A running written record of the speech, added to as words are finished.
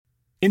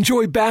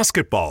Enjoy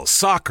basketball,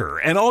 soccer,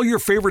 and all your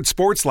favorite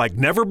sports like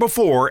never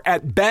before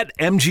at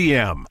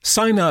BetMGM.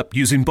 Sign up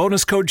using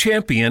bonus code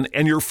CHAMPION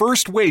and your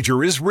first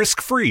wager is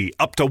risk-free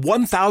up to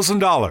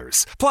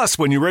 $1,000. Plus,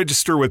 when you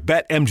register with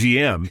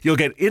BetMGM, you'll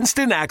get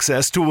instant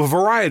access to a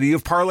variety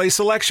of parlay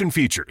selection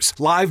features,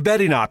 live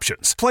betting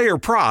options, player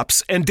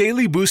props, and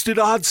daily boosted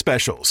odds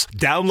specials.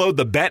 Download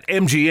the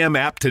BetMGM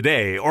app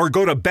today or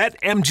go to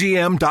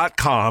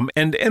BetMGM.com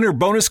and enter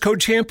bonus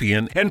code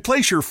CHAMPION and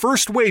place your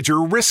first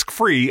wager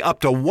risk-free up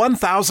to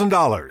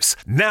 $1,000.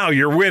 Now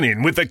you're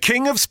winning with the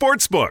king of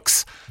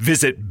sportsbooks.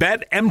 Visit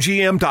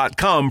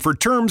BetMGM.com for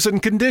terms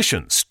and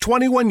conditions.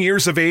 21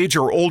 years of age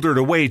or older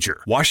to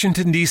wager.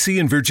 Washington, D.C.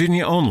 and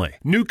Virginia only.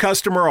 New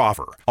customer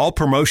offer. All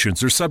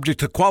promotions are subject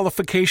to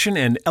qualification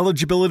and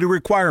eligibility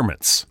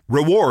requirements.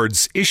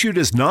 Rewards issued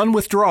as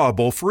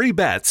non-withdrawable free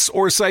bets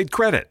or site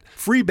credit.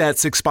 Free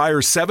bets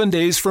expire 7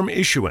 days from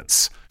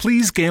issuance.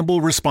 Please gamble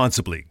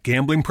responsibly.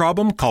 Gambling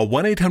problem? Call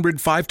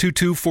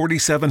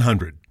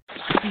 1-800-522-4700.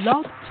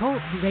 Blog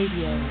Talk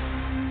Radio.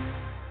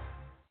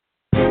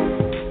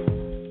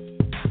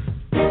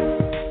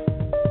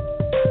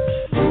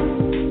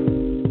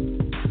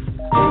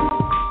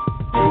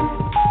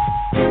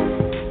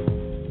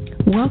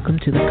 Welcome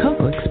to the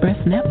Cocoa Express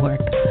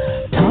Network.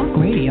 Talk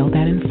radio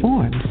that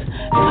informs.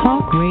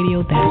 Talk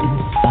radio that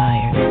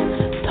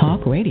inspires.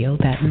 Talk radio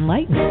that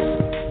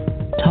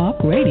enlightens.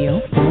 Talk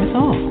radio for us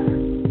all.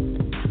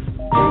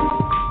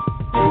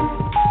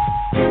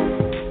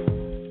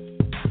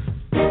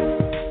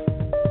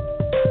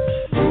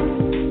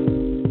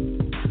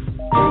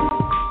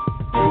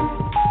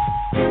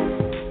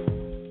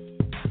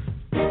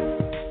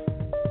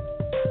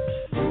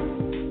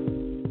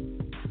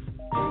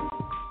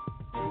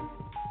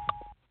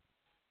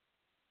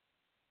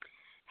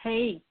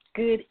 Hey,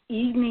 good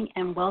evening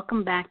and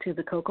welcome back to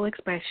the Cocoa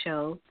Express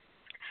Show.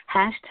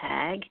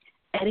 Hashtag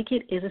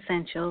Etiquette is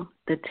Essential,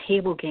 the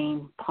Table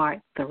Game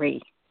Part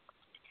 3.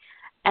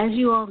 As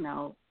you all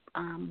know,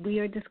 we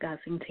are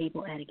discussing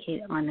table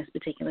etiquette on this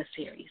particular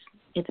series.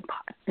 It's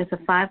a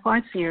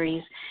 5-part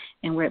series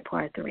and we're at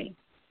Part 3.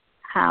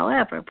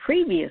 However,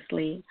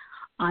 previously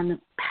on the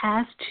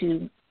past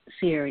 2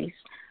 series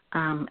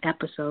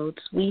episodes,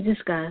 we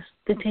discussed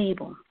the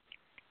table.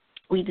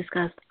 We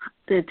discussed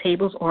the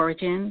table's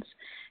origins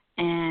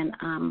and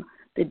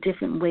the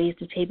different ways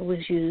the table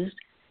was used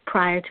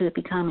prior to it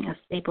becoming a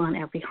staple in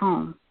every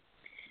home.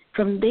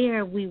 From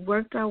there, we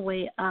worked our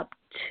way up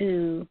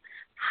to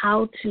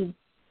how to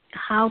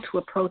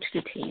approach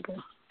the table.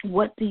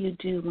 What do you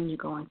do when you're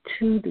going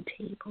to the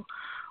table?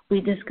 We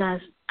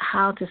discussed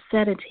how to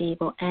set a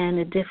table and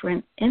the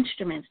different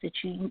instruments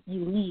that you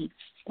need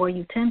or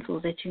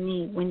utensils that you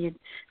need when you're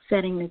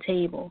setting the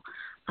table.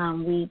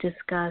 We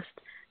discussed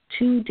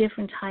 2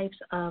 different types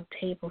of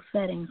table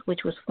settings,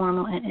 which was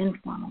formal and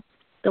informal.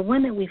 The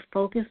one that we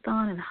focused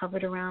on and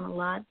hovered around a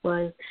lot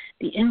was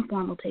the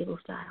informal table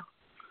style,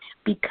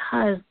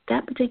 because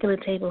that particular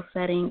table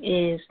setting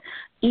is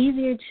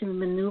easier to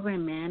maneuver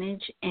and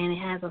manage, and it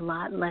has a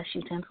lot less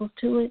utensils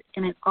to it,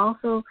 and it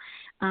also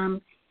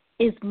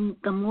is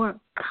the more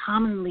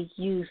commonly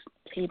used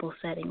table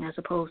setting as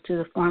opposed to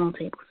the formal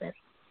table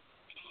setting.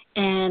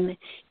 And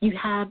you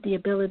have the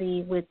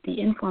ability with the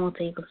informal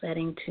table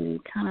setting to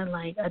kind of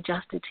like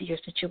adjust it to your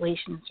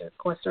situation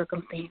or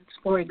circumstance.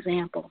 For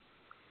example,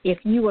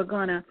 if you are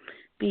going to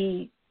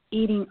be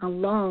eating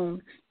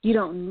alone, you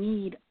don't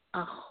need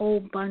a whole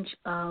bunch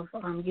of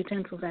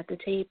utensils at the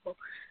table.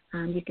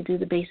 You can do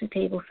the basic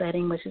table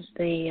setting, which is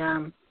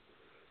the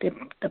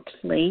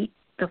plate,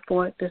 the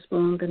fork, the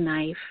spoon, the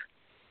knife,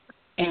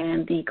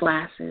 and the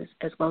glasses,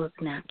 as well as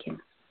the napkins.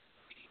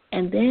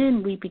 And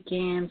then we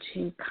began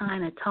to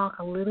kind of talk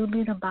a little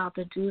bit about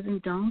the do's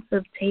and don'ts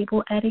of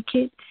table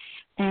etiquette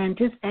and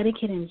just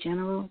etiquette in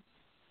general.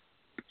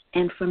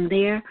 And from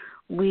there,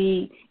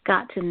 we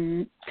got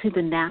to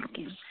the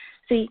napkin.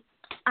 See,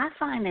 I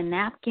find a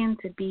napkin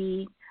to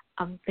be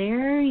a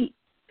very,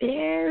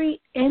 very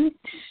interesting,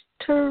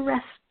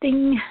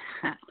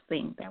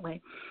 saying that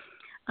way,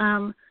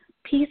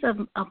 piece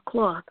of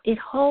cloth. It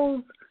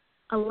holds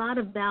a lot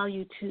of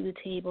value to the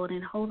table, and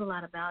it holds a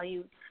lot of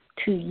value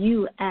to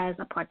you as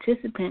a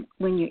participant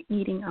when you're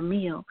eating a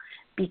meal,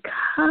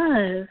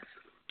 because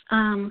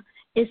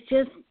it's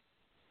just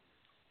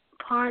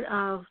part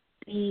of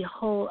the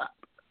whole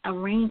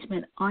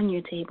arrangement on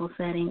your table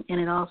setting, and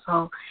it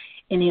also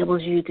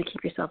enables you to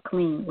keep yourself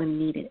clean when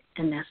needed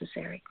and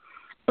necessary.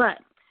 But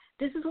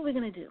this is what we're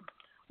going to do.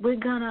 We're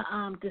going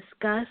to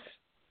discuss,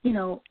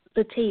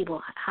 the table,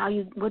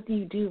 what do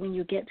you do when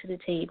you get to the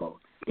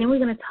table. Then we're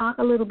going to talk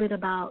a little bit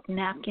about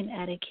napkin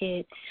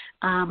etiquette.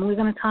 We're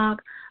going to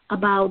talk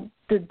about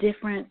the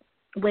different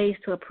ways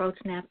to approach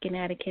napkin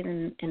etiquette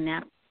and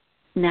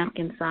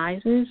napkin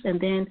sizes. And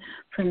then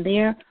from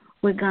there,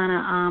 we're going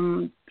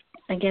to,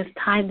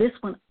 tie this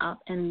one up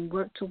and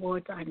work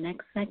towards our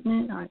next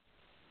segment,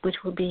 which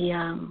will be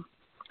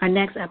our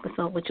next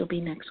episode, which will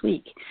be next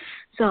week.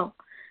 So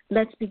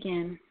let's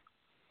begin.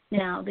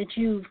 Now that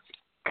you've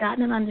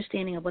gotten an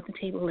understanding of what the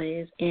table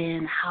is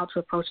and how to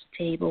approach the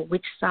table,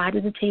 which side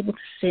of the table to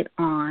sit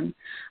on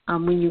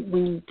when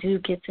you do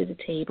get to the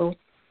table,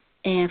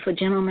 and for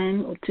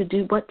gentlemen to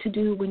do what to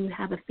do when you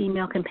have a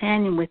female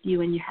companion with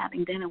you and you're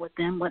having dinner with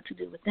them, what to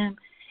do with them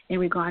in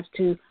regards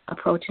to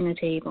approaching the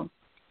table.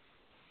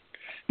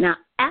 Now,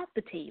 at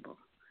the table,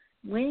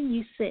 when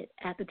you sit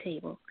at the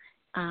table,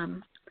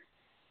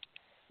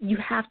 you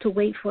have to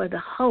wait for the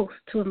host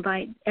to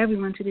invite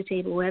everyone to the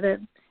table, whether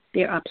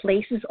there are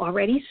places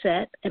already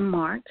set and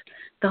marked.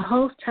 The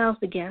host tells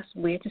the guests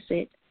where to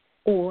sit,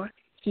 or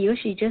he or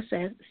she just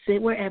says,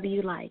 sit wherever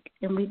you like.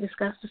 And we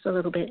discussed this a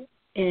little bit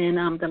in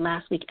the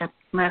last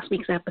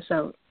week's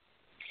episode.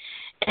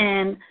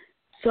 And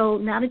so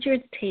now that you're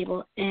at the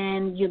table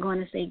and you're going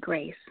to say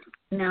grace.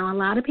 Now, a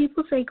lot of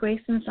people say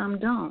grace and some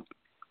don't.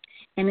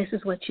 And this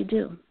is what you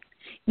do.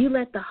 You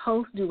let the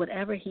host do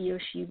whatever he or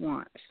she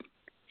wants.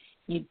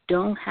 You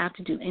don't have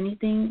to do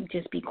anything.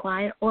 Just be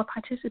quiet or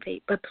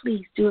participate, but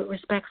please do it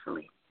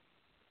respectfully.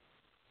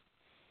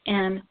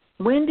 And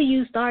when do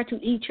you start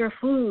to eat your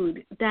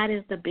food? That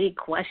is the big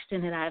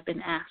question that I've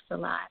been asked a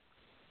lot.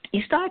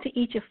 You start to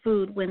eat your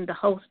food when the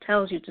host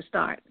tells you to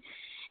start.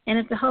 And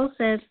if the host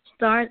says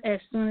start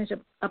as soon as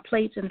a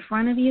plate's in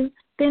front of you,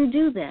 then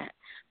do that.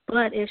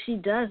 But if she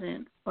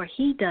doesn't or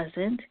he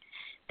doesn't,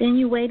 then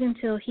you wait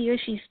until he or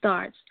she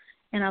starts.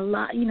 And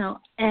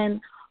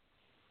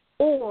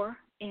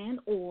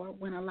or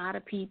when a lot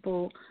of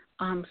people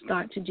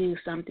start to do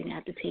something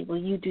at the table,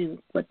 you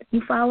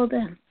follow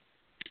them.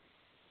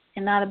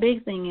 And now the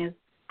big thing is,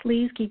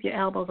 please keep your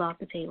elbows off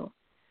the table.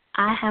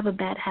 I have a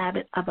bad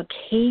habit of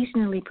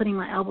occasionally putting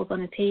my elbows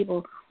on the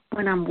table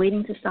when I'm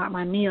waiting to start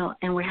my meal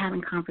and we're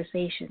having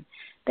conversation.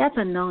 That's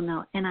a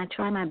no-no, and I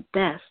try my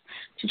best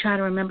to try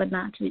to remember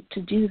not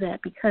to do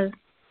that, because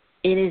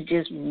it is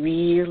just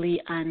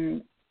really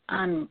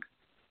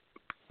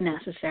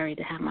unnecessary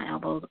to have my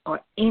elbows or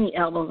any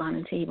elbows on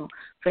the table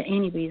for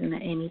any reason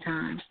at any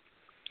time.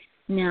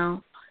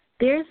 Now,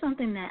 there's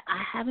something that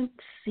I haven't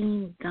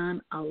seen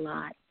done a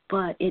lot,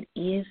 but it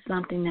is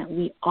something that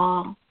we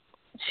all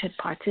should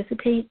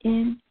participate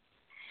in.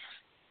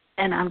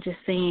 And I'm just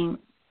saying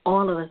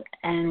all of us,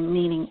 and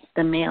meaning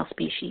the male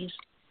species.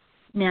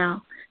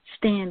 Now,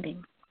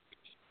 standing.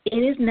 It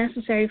is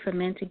necessary for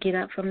men to get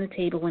up from the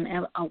table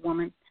whenever a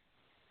woman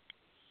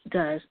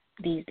does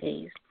these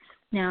days.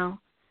 Now,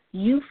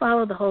 you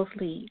follow the host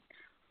lead.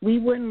 We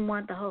wouldn't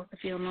want the host to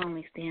feel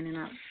lonely standing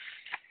up,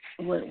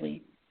 would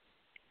we?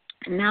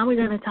 And now we're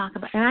going to talk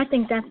about, and I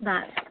think that's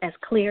not as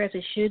clear as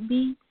it should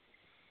be.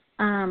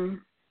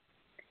 When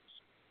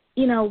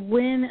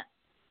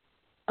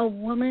a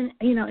woman,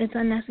 it's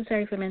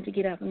unnecessary for men to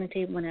get up from the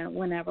table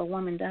whenever a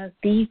woman does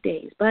these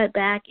days. But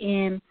back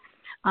in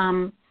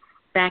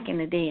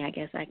the day, I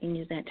guess I can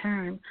use that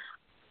term,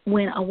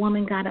 when a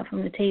woman got up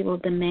from the table,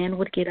 the man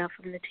would get up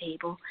from the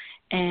table,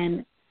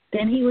 and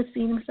then he would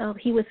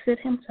sit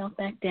himself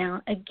back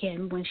down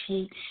again when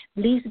she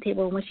leaves the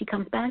table. When she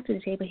comes back to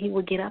the table, he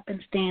would get up and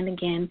stand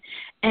again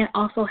and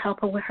also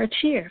help her with her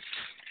chair.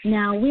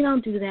 Now, we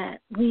don't do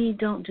that. We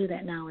don't do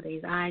that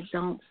nowadays. I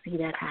don't see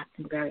that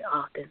happening very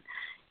often,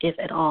 if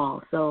at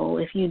all. So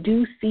if you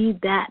do see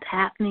that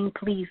happening,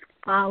 please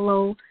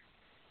follow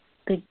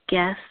the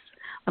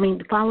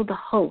follow the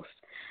host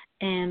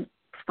and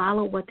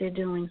follow what they're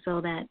doing so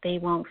that they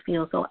won't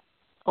feel so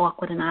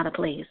awkward and out of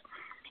place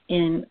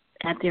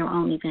at their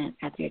own event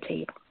at their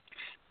table.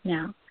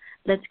 Now,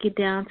 let's get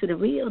down to the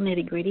real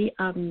nitty-gritty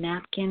of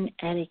napkin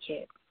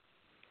etiquette.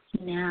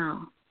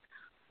 Now,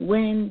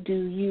 when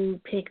do you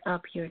pick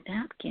up your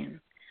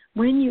napkin?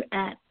 When you're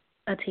at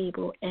a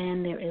table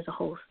and there is a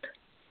host,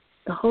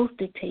 the host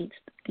dictates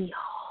the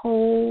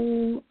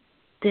whole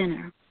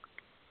dinner,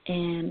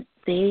 and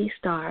they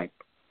start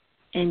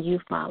and you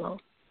follow.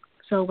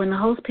 So when the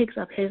host picks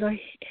up his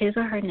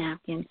or her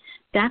napkin,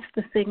 that's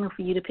the signal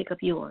for you to pick up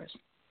yours.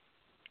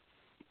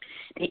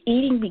 The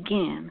eating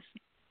begins.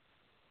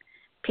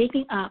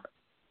 Picking up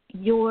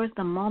yours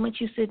the moment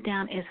you sit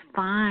down is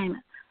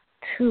fine,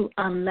 too,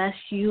 unless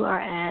you are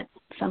at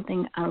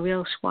a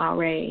real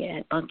soiree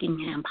at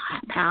Buckingham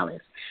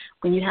Palace,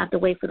 when you have to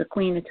wait for the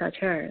queen to touch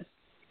hers.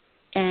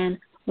 And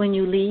when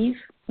you leave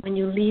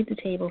the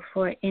table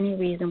for any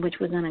reason, which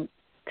we're going to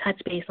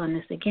touch base on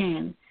this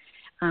again,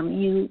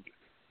 you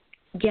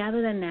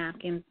gather the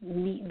napkin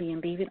neatly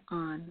and leave it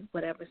on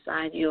whatever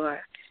side you're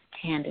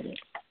handed.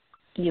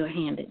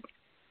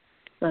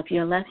 So if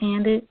you're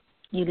left-handed,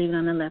 you leave it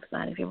on the left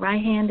side. If you're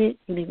right-handed,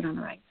 you leave it on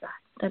the right side.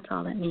 That's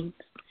all it means.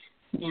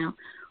 Now,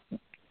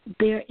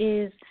 there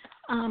is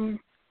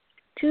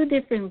two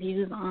different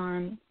views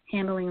on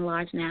handling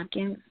large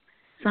napkins.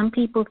 Some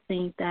people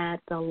think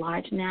that the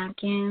large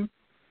napkin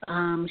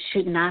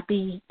should not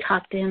be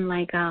tucked in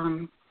like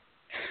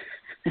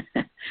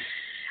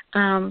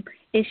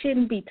it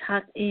shouldn't be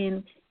tucked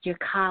in your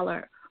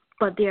collar,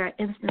 but there are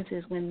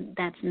instances when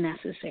that's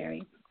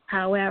necessary.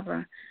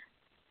 However,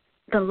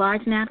 the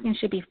large napkin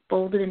should be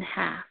folded in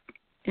half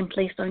and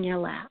placed on your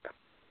lap.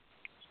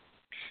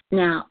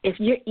 Now, if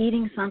you're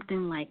eating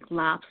something like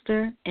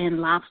lobster, and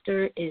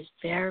lobster is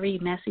very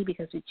messy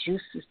because the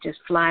juices just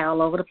fly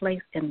all over the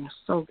place, and they're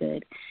so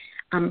good.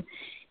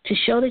 To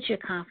show that you're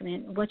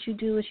confident, what you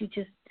do is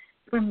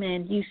for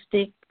men, you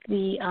stick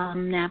the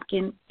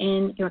napkin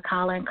in your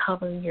collar and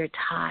cover your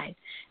tie.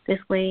 This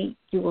way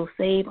you will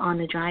save on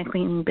the dry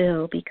cleaning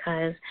bill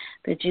because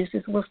the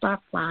juices will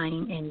start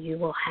flying and you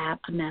will have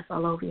a mess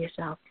all over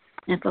yourself.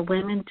 And for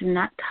women, do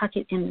not tuck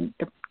it in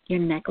your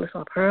necklace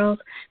or pearls.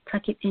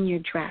 Tuck it in your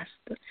dress,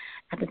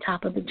 at the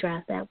top of the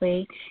dress. That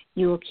way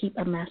you will keep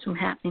a mess from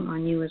happening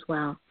on you as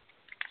well.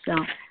 So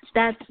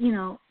that's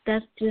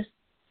just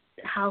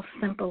how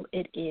simple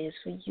it is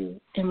for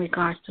you in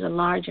regards to the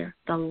larger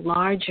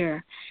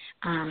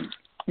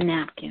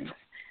napkins.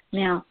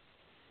 Now,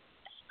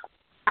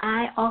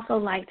 I also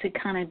like to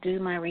kind of do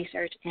my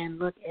research and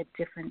look at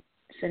different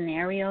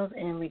scenarios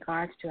in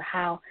regards to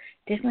how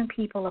different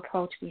people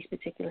approach these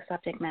particular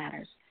subject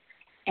matters,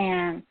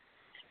 and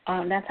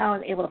that's how I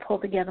was able to pull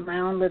together my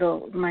own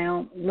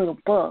little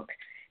book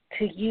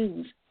to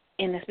use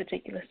in this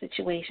particular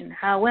situation.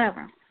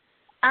 However,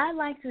 I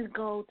like to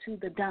go to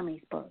the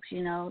dummies books,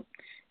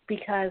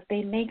 because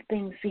they make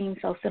things seem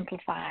so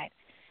simplified.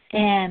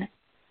 And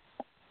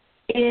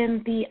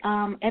in the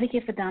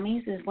Etiquette for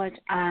Dummies is what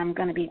I'm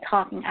going to be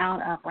talking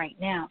out of right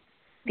now.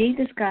 They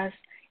discuss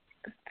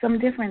some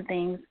different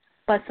things,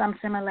 but some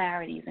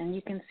similarities, and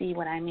you can see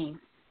what I mean.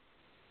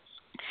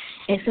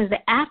 It says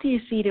that after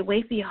you're seated,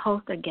 wait for your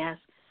host or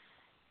guest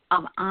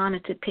of honor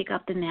to pick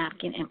up the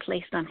napkin and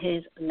place it on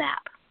his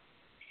lap.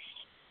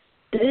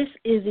 This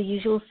is the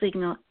usual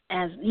signal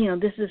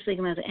this is a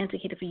signal as an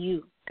indicator for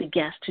you, the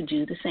guest, to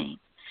do the same.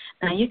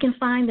 Now, you can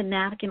find the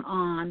napkin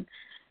on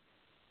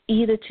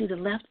either to the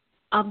left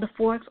of the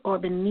forks or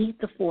beneath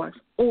the forks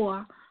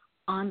or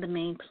on the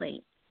main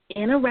plate.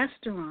 In a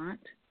restaurant,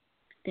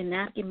 the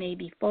napkin may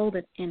be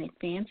folded in a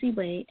fancy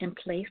way and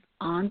placed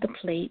on the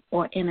plate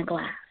or in a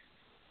glass.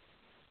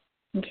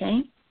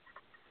 Okay?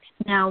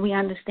 Now, we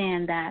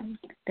understand that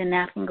the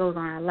napkin goes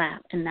on our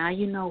lap, and now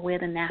you know where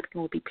the napkin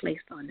will be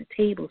placed on the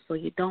table so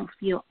you don't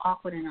feel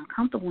awkward and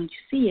uncomfortable when you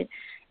see it.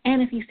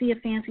 And if you see a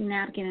fancy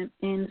napkin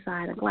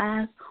inside a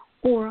glass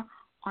or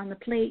on the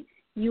plate,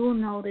 you will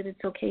know that it's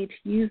okay to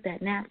use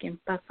that napkin,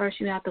 but first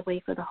you have to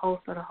wait for the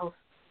host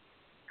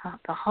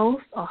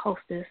or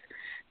hostess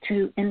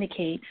to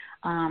indicate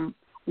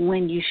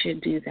when you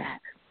should do that.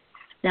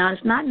 Now,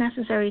 it's not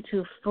necessary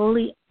to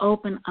fully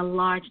open a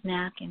large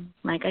napkin.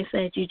 Like I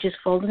said, you just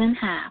fold it in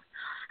half.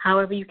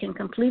 However, you can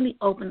completely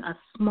open a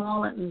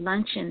smaller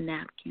luncheon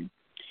napkin.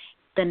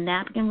 The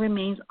napkin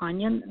remains on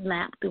your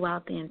lap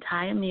throughout the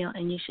entire meal,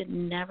 and you should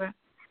never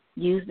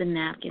use the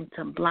napkin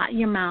to blot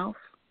your mouth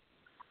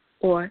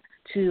or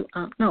to,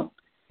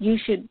 you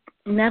should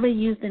never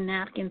use the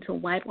napkin to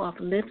wipe off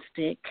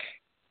lipstick,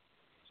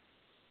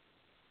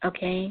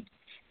 okay,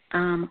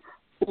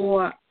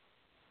 or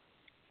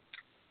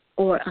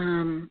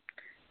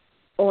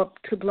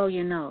to blow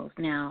your nose.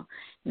 Now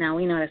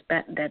we know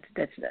that's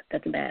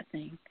a bad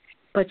thing.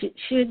 But you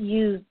should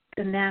use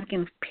the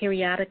napkin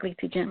periodically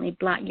to gently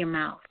blot your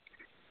mouth.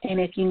 And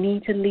if you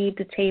need to leave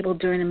the table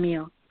during a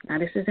meal, now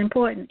this is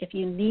important. If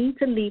you need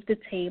to leave the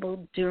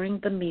table during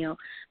the meal,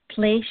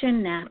 place your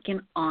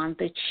napkin on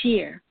the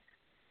chair.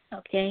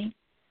 Okay?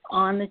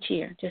 On the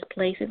chair. Just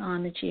place it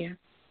on the chair.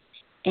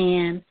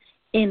 And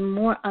in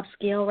more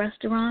upscale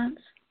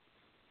restaurants,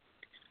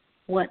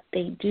 what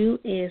they do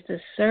is the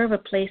server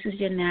places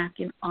your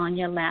napkin on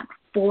your lap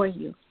for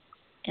you.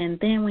 And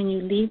then when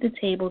you leave the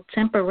table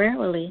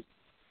temporarily,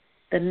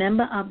 the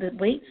member of the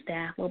wait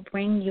staff will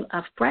bring you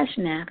a fresh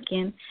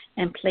napkin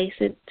and place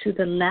it to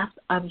the left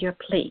of your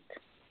plate.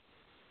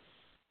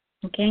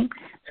 Okay?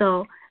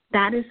 So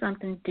that is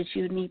something that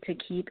you need to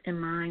keep in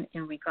mind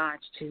in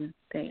regards to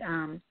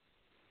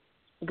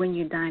when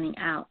you're dining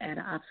out at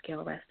an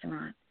upscale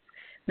restaurant.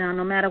 Now,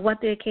 no matter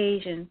what the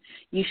occasion,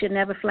 you should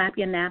never flap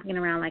your napkin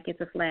around like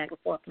it's a flag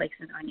before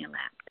placing it on your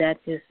lap. That's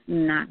just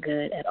not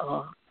good at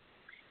all.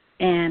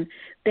 And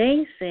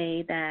they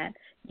say that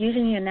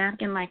using your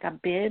napkin like a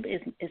bib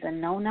is a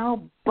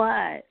no-no,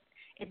 but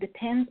it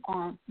depends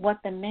on what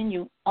the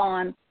menu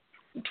on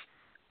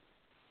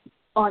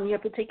your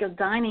particular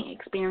dining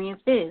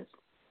experience is.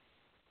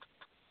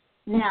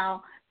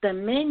 Now, the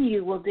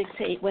menu will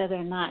dictate whether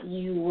or not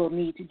you will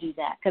need to do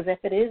that, because if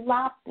it is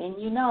locked, then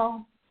you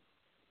know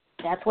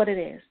that's what it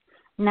is.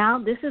 Now,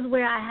 this is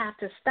where I have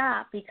to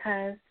stop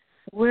because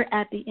we're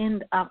at the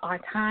end of our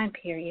time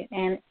period,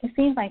 and it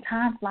seems like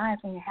time flies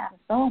when you're having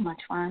so much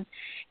fun,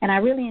 and I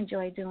really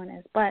enjoy doing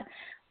this. But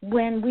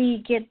when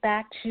we get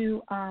back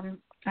to our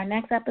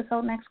next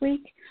episode next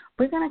week,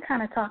 we're going to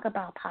kind of talk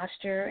about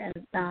posture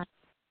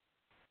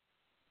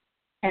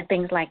and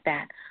things like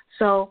that.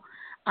 So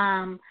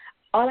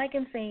all I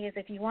can say is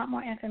if you want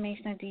more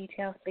information or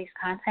details, please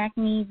contact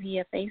me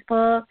via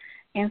Facebook,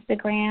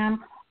 Instagram,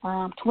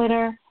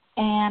 Twitter,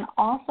 and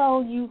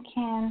also you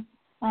can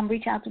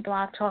reach out to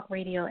Blog Talk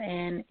Radio,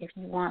 and if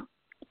you want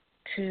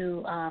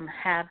to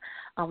have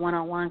a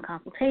one-on-one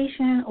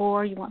consultation,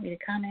 or you want me to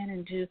come in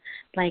and do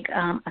like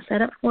a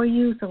setup for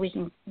you so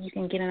you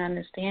can get an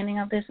understanding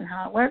of this and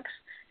how it works,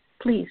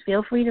 please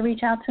feel free to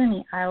reach out to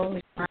me. I will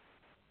respond.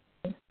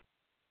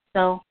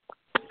 So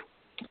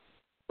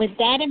with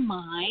that in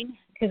mind,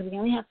 because we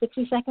only have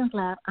 60 seconds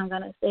left, I'm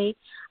going to say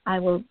I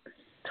will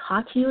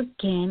talk to you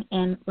again.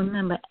 And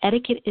remember,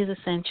 etiquette is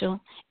essential,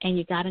 and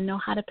you got to know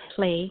how to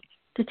play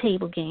the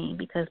table game,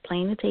 because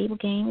playing the table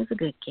game is a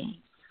good game.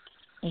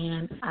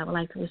 And I would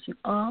like to wish you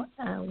all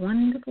a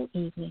wonderful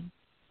evening.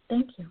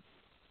 Thank you.